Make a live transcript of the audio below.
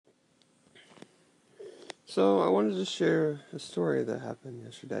So I wanted to share a story that happened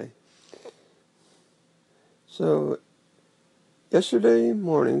yesterday. So yesterday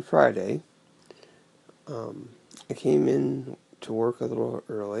morning, Friday, I came in to work a little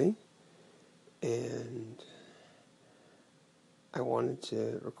early, and I wanted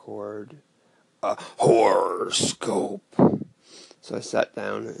to record a horoscope. So I sat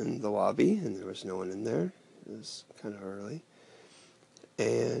down in the lobby, and there was no one in there. It was kind of early,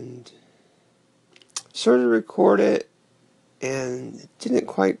 and started to record it, and it didn't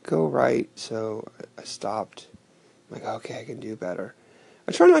quite go right, so I stopped. I'm like, okay, I can do better.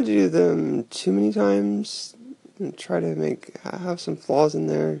 I try not to do them too many times, and try to have some flaws in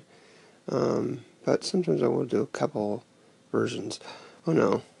there, but sometimes I will do a couple versions. Oh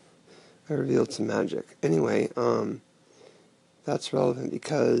no, I revealed some magic. Anyway, that's relevant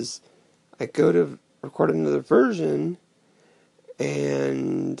because I go to record another version,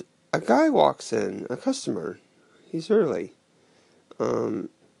 and a guy walks in, a customer. He's early. And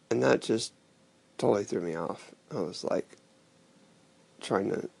that just totally threw me off. I was like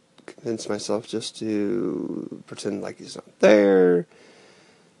trying to convince myself just to pretend like he's not there.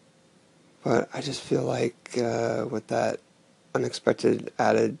 But I just feel like with that unexpected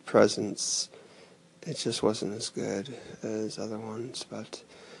added presence, it just wasn't as good as other ones. But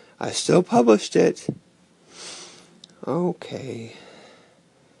I still published it. Okay.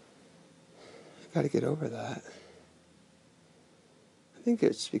 I gotta get over that. I think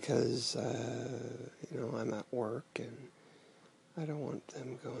it's because, I'm at work and I don't want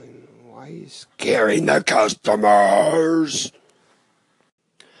them going, why are you scaring the customers?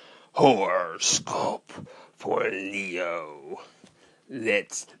 Horoscope for Leo.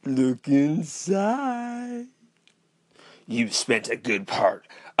 Let's look inside. You've spent a good part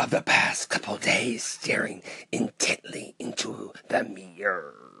of the past couple days staring intently into the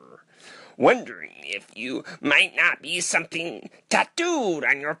mirror, wondering if you might not be something tattooed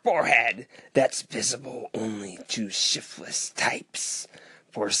on your forehead that's visible only to shiftless types.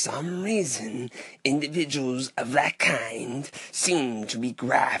 For some reason, individuals of that kind seem to be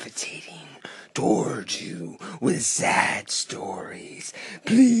gravitating towards you with sad stories,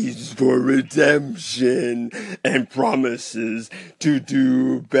 pleas for redemption, and promises to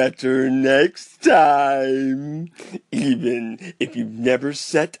do better next time, even if you've never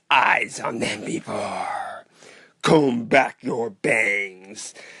set eyes on them before. Comb back your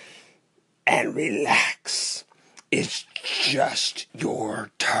bangs and relax. It's just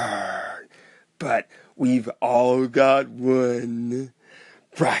your turn. But we've all got one.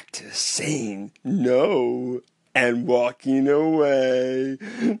 Practice saying no and walking away.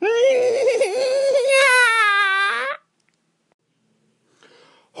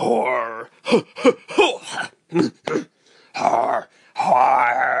 Horror.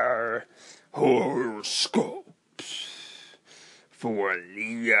 Horoscopes for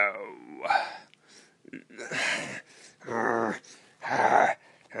Leo.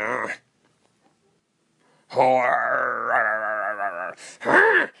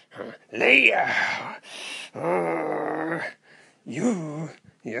 Leo,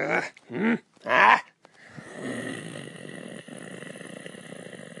 ah.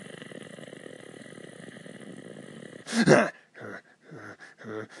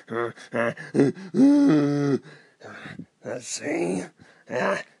 Let's see.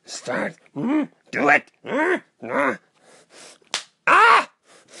 Start. Do it.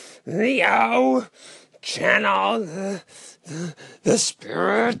 Leo, channel the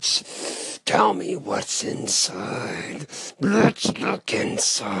spirits. Tell me what's inside. Let's look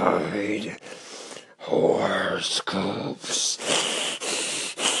inside. Horoscopes.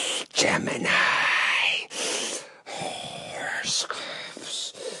 Gemini.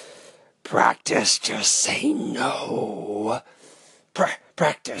 Horoscopes. Practice just say no.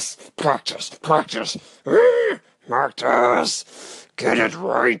 Practice. Practice. Get it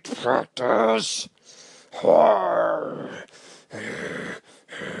right, practice.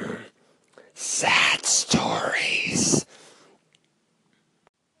 Sad stories.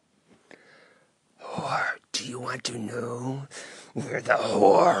 Or do you want to know where the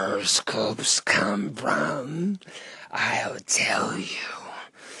horoscopes come from? I'll tell you.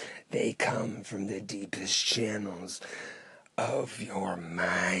 They come from the deepest channels of your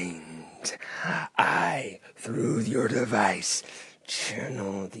mind. I, through your device,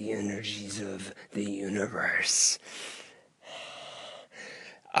 channel the energies of the universe.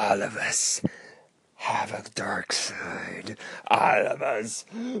 All of us have a dark side. All of us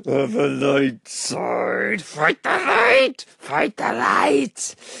have a light side. Fight the light! Fight the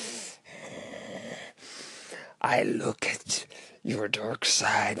light! I look at your dark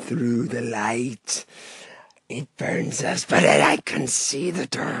side through the light. It burns us, but I can see the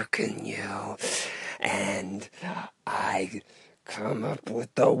dark in you. And I come up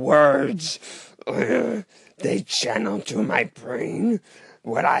with the words. They channel to my brain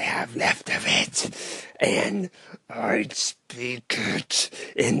what I have left of it. And I speak it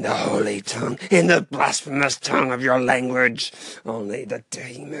in the holy tongue, in the blasphemous tongue of your language. Only the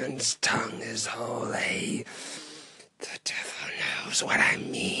demon's tongue is holy. The devil knows what I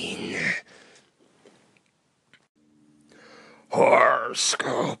mean.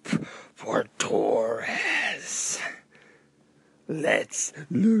 Horoscope for Taurus. Let's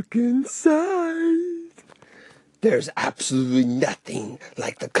look inside. There's absolutely nothing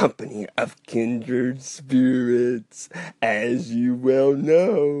like the company of kindred spirits, as you well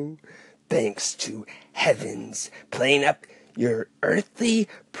know, thanks to heavens playing up your earthly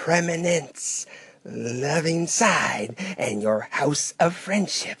preeminence, loving side, and your house of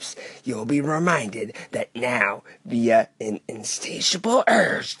friendships. You'll be reminded that now, via an insatiable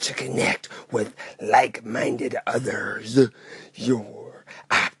urge to connect with like-minded others, you're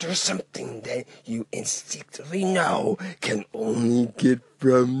after something that you instinctively know can only get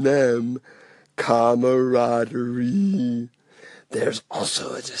from them: camaraderie. There's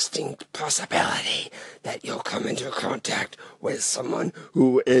also a distinct possibility that you'll come into contact with someone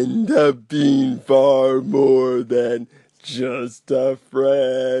who end up being far more than just a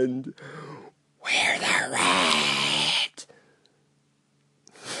friend. We're the red.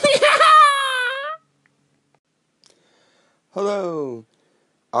 Hello,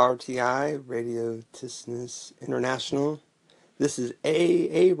 RTI, Radio Tisness International. This is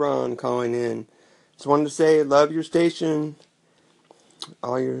Aaron calling in. Just wanted to say, love your station.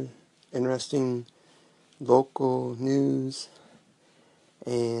 All your interesting local news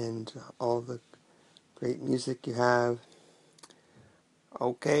and all the great music you have.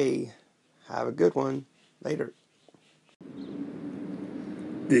 Okay, have a good one. Later.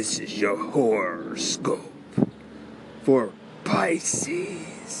 This is your horoscope for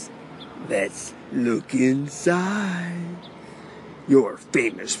Pisces. Let's look inside. You're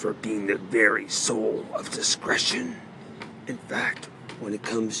famous for being the very soul of discretion. In fact, when it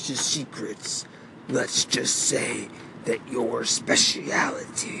comes to secrets, let's just say that your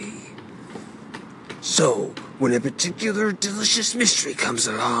speciality. So, when a particular delicious mystery comes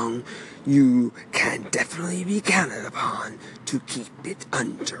along, you can definitely be counted upon to keep it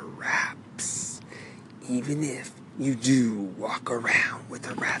under wraps. Even if you do walk around with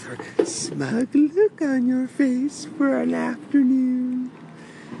a rather smug look on your face for an afternoon.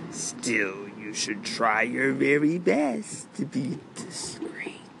 Still, you should try your very best to be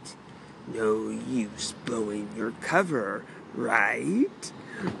discreet. No use blowing your cover, right?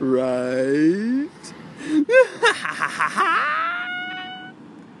 Right?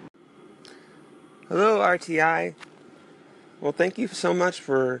 Hello, RTI. Well, thank you so much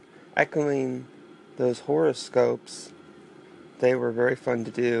for echoing those horoscopes. They were very fun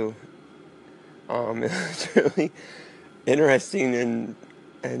to do. It was really interesting and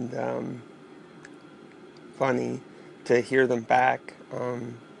funny to hear them back. A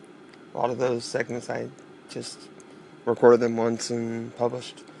lot of those segments I just recorded them once and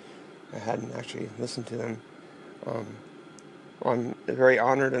published. I hadn't actually listened to them. I'm very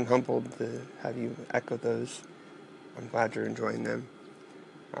honored and humbled to have you echo those. I'm glad you're enjoying them.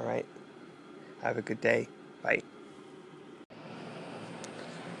 All right. Have a good day. Bye.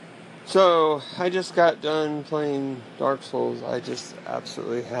 So, I just got done playing Dark Souls. I just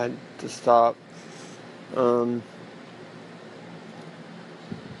absolutely had to stop.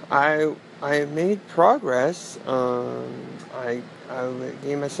 I made progress. I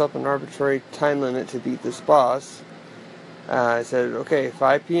gave myself an arbitrary time limit to beat this boss. I said, okay,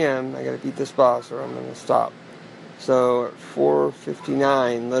 5 p.m. I gotta beat this boss or I'm gonna stop. So at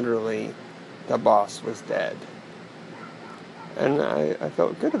 4:59, literally, the boss was dead. And I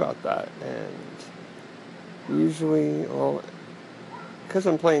felt good about that. And usually, well, because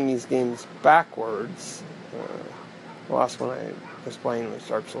I'm playing these games backwards, the last one I was playing was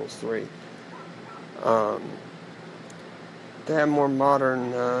Dark Souls 3. They have more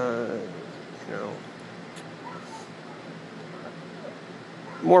modern,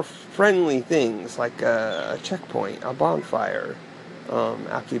 more friendly things like a checkpoint, a bonfire,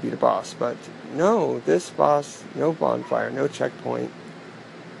 after you beat a boss. But no, this boss, no bonfire, no checkpoint.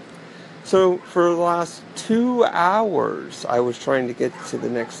 So for the last 2 hours, I was trying to get to the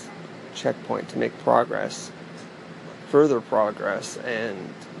next checkpoint to make further progress,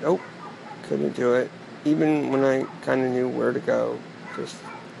 and nope, couldn't do it. Even when I kind of knew where to go, just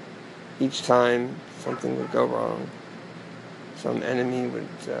each time something would go wrong. Some enemy would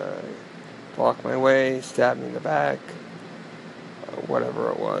block my way, stab me in the back, whatever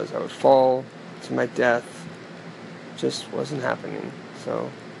it was. I would fall to my death. Just wasn't happening. So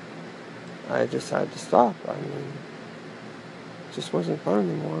I just had to stop. I mean, it just wasn't fun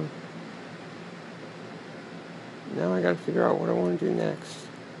anymore. Now I gotta figure out what I want to do next.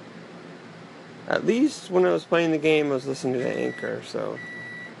 At least when I was playing the game, I was listening to the Anchor, so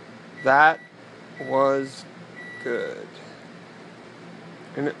that was good.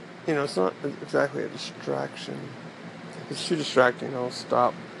 And it's not exactly a distraction. If it's too distracting, I'll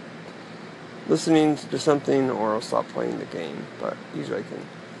stop listening to something or I'll stop playing the game. But usually I can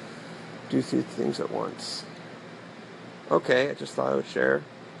do two things at once. Okay, I just thought I would share.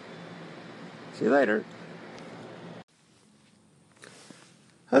 See you later.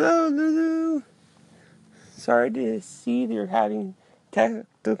 Hello, Lulu. Sorry to see you're having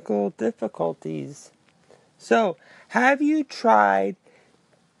technical difficulties. So, have you tried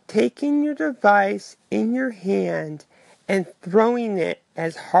taking your device in your hand and throwing it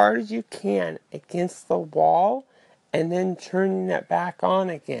as hard as you can against the wall and then turning it back on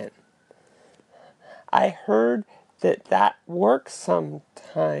again? I heard that works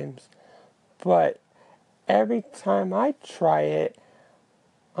sometimes, but every time I try it,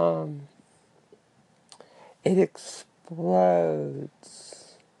 it explodes.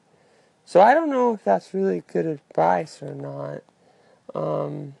 So I don't know if that's really good advice or not.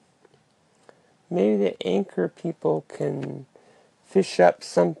 Maybe the Anchor people can fish up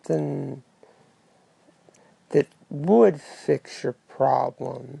something that would fix your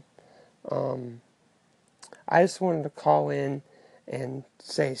problem. I just wanted to call in and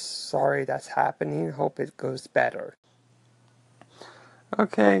say sorry that's happening. Hope it goes better.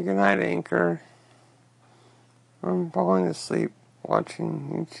 Okay, good night, Anchor. I'm falling asleep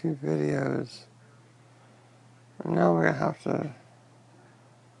watching YouTube videos. And now I'm going to have to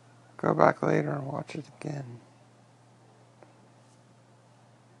go back later and watch it again.